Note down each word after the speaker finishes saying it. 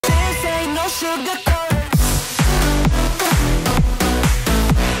sugarcoat it.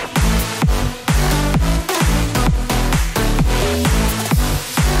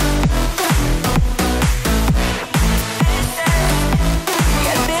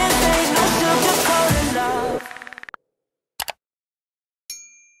 Yeah, this ain't no sugarcoated love.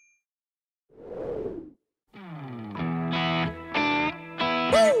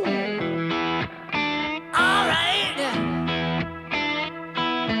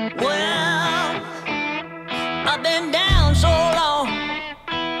 I've been down so long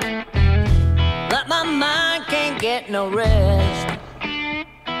that my mind can't get no rest.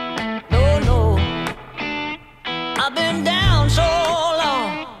 No, no. I've been down so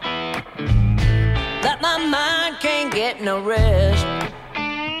long that my mind can't get no rest.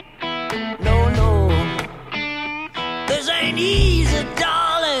 No, no. This ain't easy,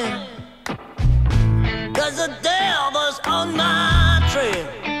 darling, 'cause the devil's on my trail.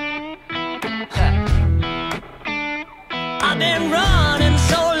 I've been running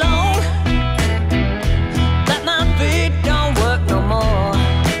so long that my feet don't work no more.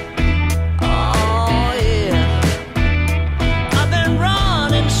 Oh yeah. I've been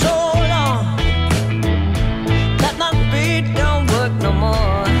running so long that my feet don't work no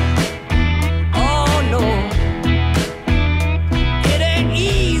more. Oh no. It ain't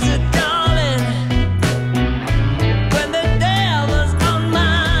easy, darling, when the devil's on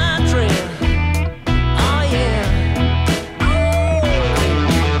my trail. Oh yeah.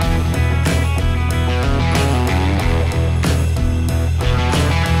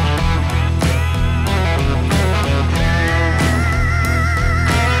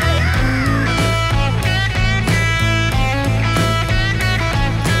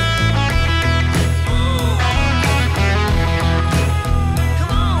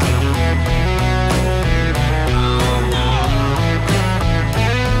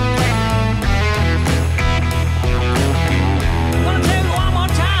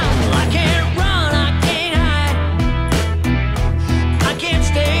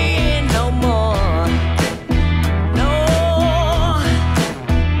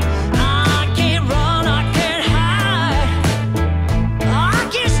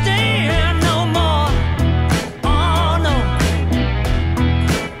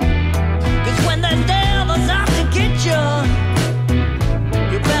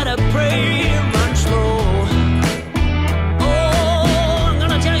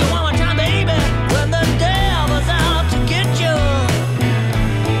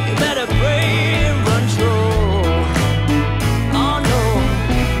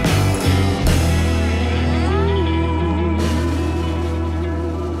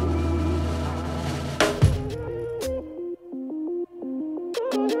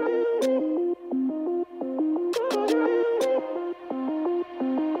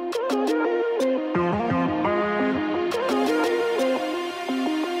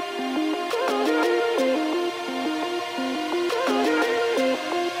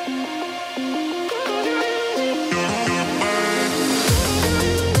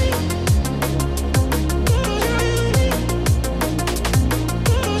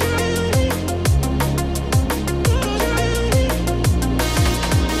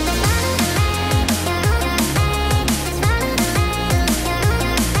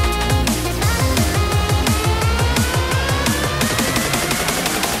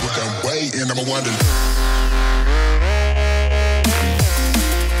 Number one.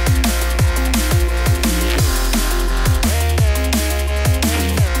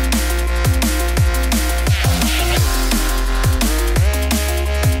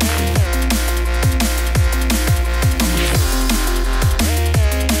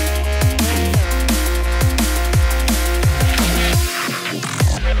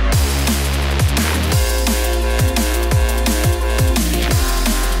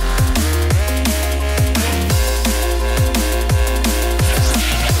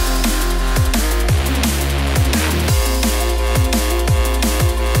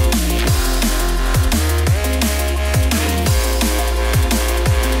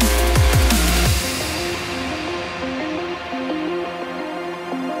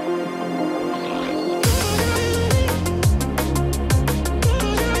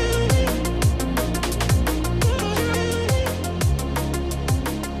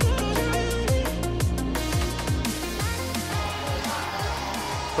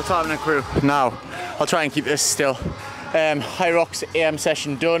 What's happening, crew? Now, I'll try and keep this still. Hyrox AM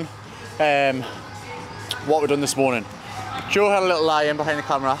session done. What we've done this morning. Joe had a little lie in behind the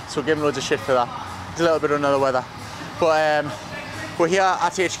camera, so give him loads of shit for that. It's a little bit under the weather. But we're here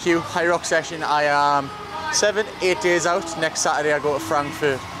at HQ, Hyrox session. I am 7-8 days out. Next Saturday I go to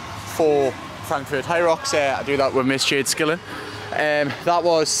Frankfurt for Frankfurt Hyrox. I do that with Miss Jade Skillen. That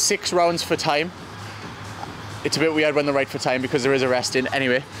was 6 rounds for time. It's a bit weird when they're right for time because there is a rest in.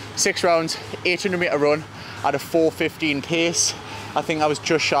 Anyway, 6 rounds, 800 meter run at a 4:15 pace. I think I was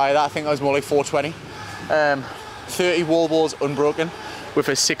just shy of that. I think I was more like 4:20. 30 wall balls unbroken with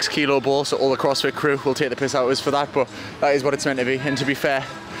a 6 kilo ball, so all the CrossFit crew will take the piss out of us for that, but that is what it's meant to be. And to be fair,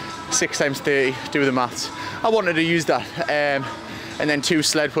 6 times 30, do the maths. I wanted to use that. And then 2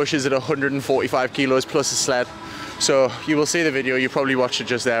 sled pushes at 145 kilos plus a sled. So you will see the video, you probably watched it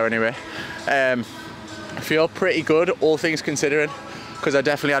just there anyway. I feel pretty good, all things considering, because I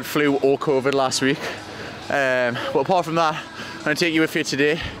definitely had flu or COVID last week. But apart from that, I'm going to take you with you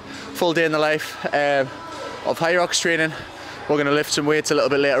today. Full day in the life of Hyrox training. We're going to lift some weights a little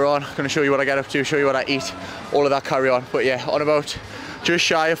bit later on. I'm going to show you what I get up to, show you what I eat, all of that carry on. But yeah, on about just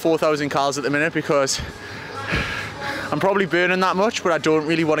shy of 4,000 calories at the minute because I'm probably burning that much, but I don't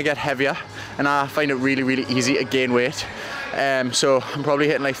really want to get heavier. And I find it really, really easy to gain weight. So I'm probably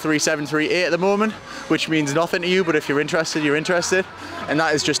hitting like 3.7, 3.8 at the moment, which means nothing to you, but if you're interested, you're interested. And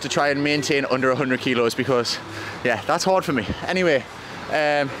that is just to try and maintain under 100 kilos because, yeah, that's hard for me. Anyway,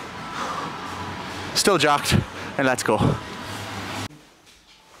 still jacked, and let's go.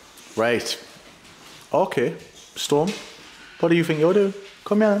 Right. Okay, Storm, what do you think you're doing?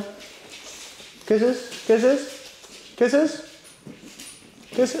 Come here. Kisses, kisses, kisses,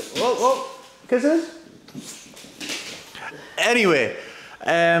 kisses, whoa, whoa, kisses. Anyway,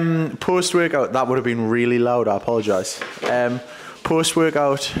 post-workout, that would have been really loud, I apologise.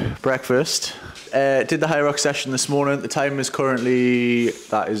 Post-workout breakfast, did the Hyrox session this morning. The time is currently,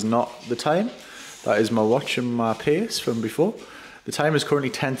 that is not the time. That is my watch and my pace from before. The time is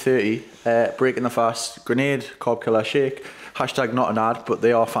currently 10:30, breaking the fast, grenade, carb killer shake, hashtag not an ad, but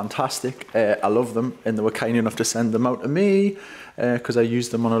they are fantastic. I love them, and they were kind enough to send them out to me because I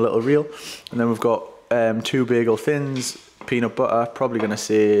used them on a little reel. And then we've got 2 bagel thins, peanut butter, probably going to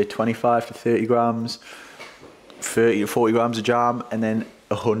say 25 to 30 grams, 30 to 40 grams of jam, and then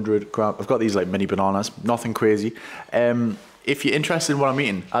 100 grams. I've got these like mini bananas, nothing crazy. If you're interested in what I'm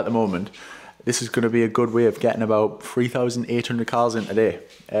eating at the moment, this is going to be a good way of getting about 3,800 calories in a day.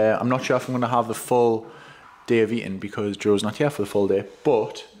 I'm not sure if I'm going to have the full day of eating because Joe's not here for the full day,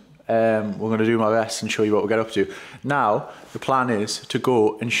 but we're going to do my best and show you what we'll get up to. Now, the plan is to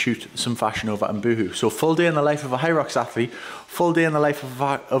go and shoot some Fashion Over and Boohoo. So full day in the life of a Hyrox athlete, full day in the life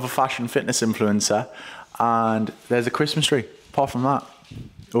of a fashion fitness influencer, and there's a Christmas tree. Apart from that,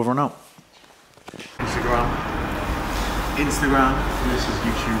 over and out. Instagram, this is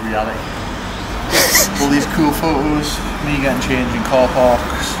YouTube reality. All these cool photos, me getting changed in car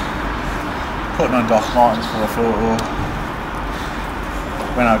parks, putting on Doc Martens for a photo.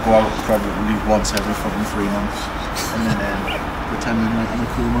 When I go out, probably once every fucking 3 months, and then pretending like I'm a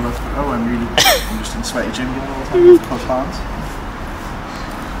cool motherfucker. Oh, I'm just in sweaty gym gear all the time with cuff hands.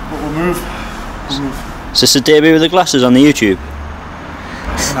 But we'll move. Is this a debut with the glasses on the YouTube?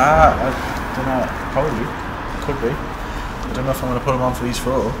 Nah, I don't know. Probably. Could be. I don't know if I'm going to put them on for these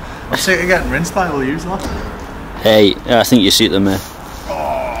photos. I'm sick of getting rinsed by all the use that. Hey, I think you see them there.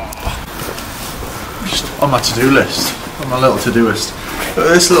 Just on my to-do list. On my little to-do list. Look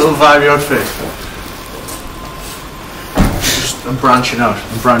at this little vibey outfit. I'm branching out,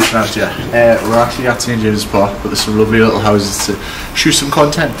 yeah. We're actually at St James's Park, but there's some lovely little houses to shoot some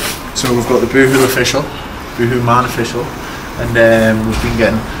content. So we've got the Boohoo official, Boohoo Man official, and we've been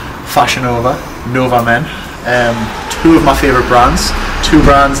getting Fashion Over, Nova Men, 2 of my favourite brands, 2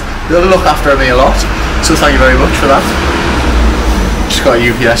 brands that look after me a lot, so thank you very much for that. Just got a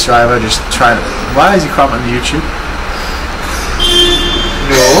UPS driver, just trying to, why is he cramping the YouTube?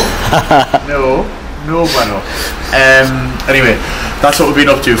 No bueno. Anyway, that's what we've been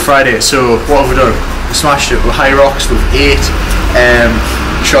up to Friday. So what have we done? We smashed it with Hyrox, with 8.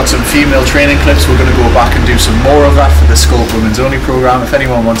 Shot some female training clips. We're going to go back and do some more of that for the Sculpt Women's Only program. If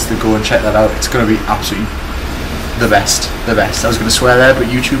anyone wants to go and check that out, it's going to be absolutely the best. I was going to swear there, but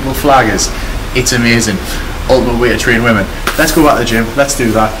YouTube will flag us. It's amazing. Ultimate way to train women. Let's go back to the gym. Let's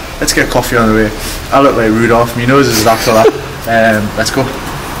do that. Let's get coffee on the way. I look like Rudolph. My nose is that colour. Let's go.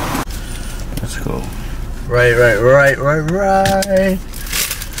 Let's go. Right.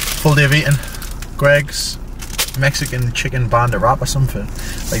 Full day of eating. Greg's Mexican chicken bandit wrap or something.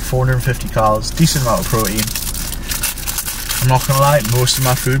 Like 450 calories. Decent amount of protein. I'm not gonna lie, most of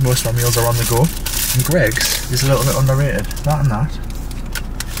my meals are on the go. And Greg's is a little bit underrated. That and that.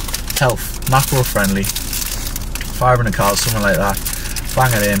 Health. Macro friendly. 500 calories, something like that.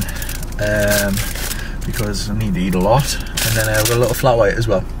 Bang it in. Because I need to eat a lot. And then I've got a little flat white as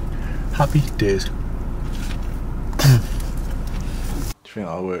well. Happy days. Do you think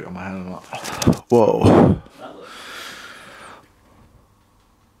that'll work on my hand or not? Whoa.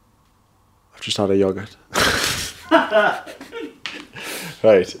 I've just had a yogurt.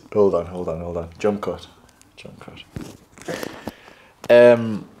 Right, hold on. Jump cut.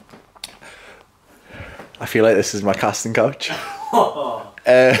 I feel like this is my casting couch.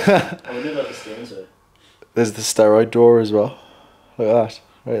 There's the steroid drawer as well. Look at that,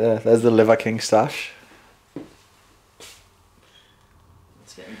 right there. There's the Liver King stash.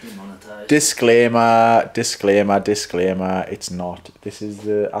 It's getting demonetized. Disclaimer, it's not. This is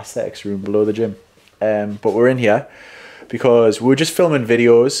the aesthetics room below the gym. But we're in here because we're just filming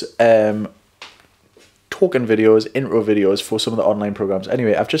videos, talking videos, intro videos for some of the online programs.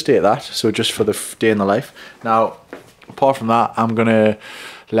 Anyway, I've just ate that, so just for the day in the life. Now, apart from that, I'm gonna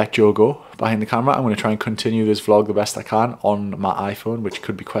let Joe go behind the camera. I'm gonna try and continue this vlog the best I can on my iPhone, which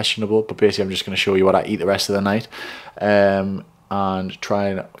could be questionable, but basically I'm just gonna show you what I eat the rest of the night, and try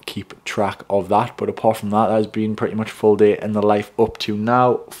and keep track of that. But apart from that, that has been pretty much a full day in the life up to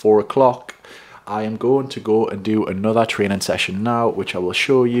now, 4 o'clock. I am going to go and do another training session now, which I will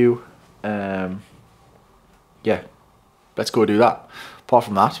show you. Yeah, let's go do that. Apart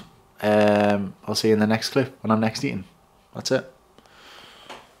from that, I'll see you in the next clip when I'm next eating. That's it.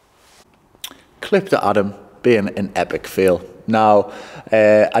 Clip to Adam being an epic fail. Now,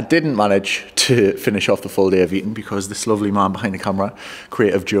 I didn't manage to finish off the full day of eating because this lovely man behind the camera,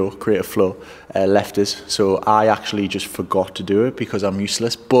 Creative Joe, Creative Flow, left us. So I actually just forgot to do it because I'm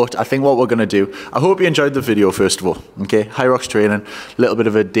useless. But I think what we're going to do, I hope you enjoyed the video first of all. Okay, Hyrox training, a little bit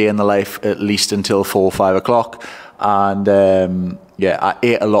of a day in the life, at least until 4 or 5 o'clock. And yeah, I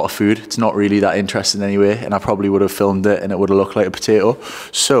ate a lot of food. It's not really that interesting anyway, and I probably would have filmed it and it would have looked like a potato.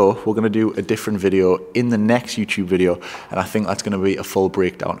 So we're going to do a different video in the next YouTube video, and I think that's going to be a full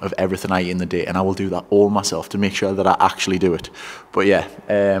breakdown of everything I eat in the day, and I will do that all myself to make sure that I actually do it. But yeah,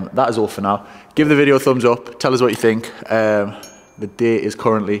 that is all for now. Give the video a thumbs up, tell us what you think. The day is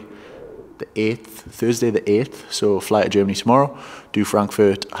currently the 8th, Thursday the 8th, so fly to Germany tomorrow, do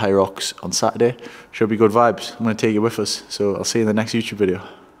Frankfurt, Hyrox on Saturday. Should be good vibes. I'm going to take you with us, so I'll see you in the next YouTube video.